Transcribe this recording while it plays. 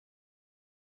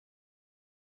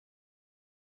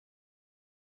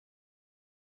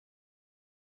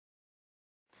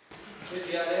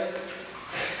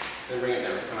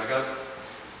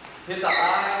hit the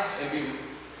eye and be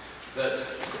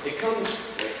it comes.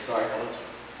 Sorry, hold on.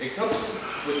 It comes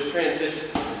with the transition.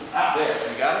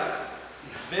 There, you got it.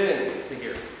 Then to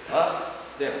here,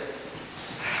 up, down.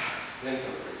 Then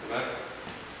come back.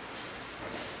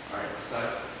 All right,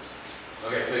 side.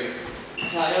 Okay, so you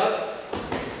tie up,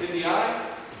 hit the eye,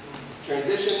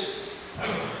 transition,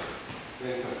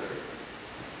 then come through.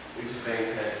 We just bang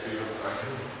the head, so you don't sorry.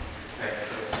 Okay,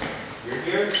 so you're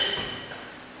here,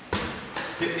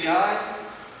 hit the eye,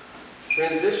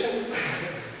 transition,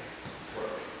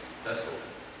 work. That's cool.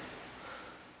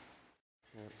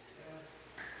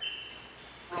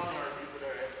 Wrong arm,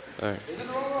 All right. Is it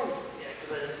the wrong arm? Yeah,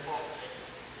 because I didn't fall.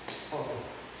 Oh.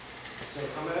 So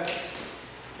come back.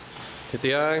 Hit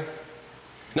the eye.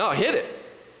 No, hit it.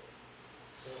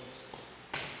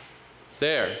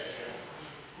 There.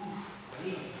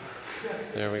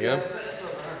 There we go.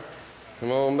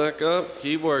 Come on back up.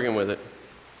 Keep working with it.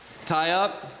 Tie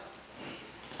up.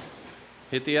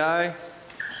 Hit the eye.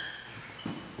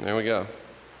 There we go.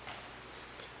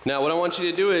 Now what I want you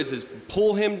to do is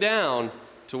pull him down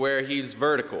to where he's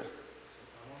vertical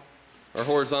or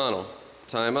horizontal.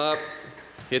 Tie him up.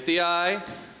 Hit the eye.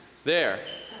 There.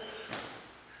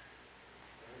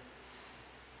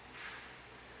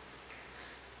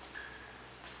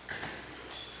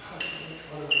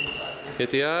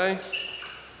 Hit the eye.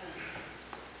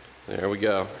 There we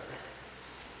go.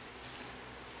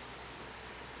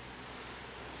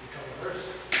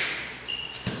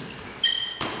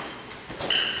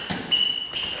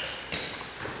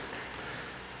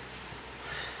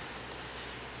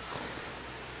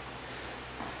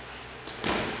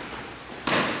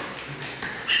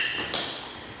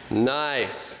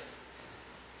 Nice.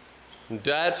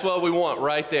 That's what we want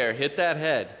right there. Hit that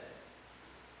head.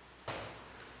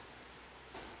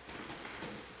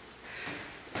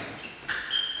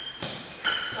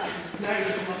 Now you're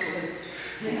just muscling.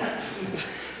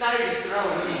 Now you're just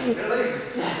throwing me. Really?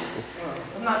 Yeah.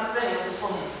 I'm not staying, I'm just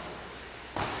falling.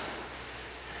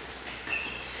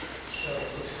 So it's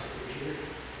supposed to come through here.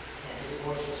 Is it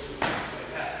more supposed to be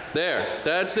like that? There.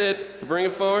 That's it. Bring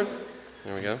it forward.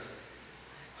 There we go.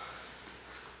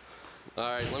 All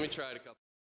right, let me try it a couple.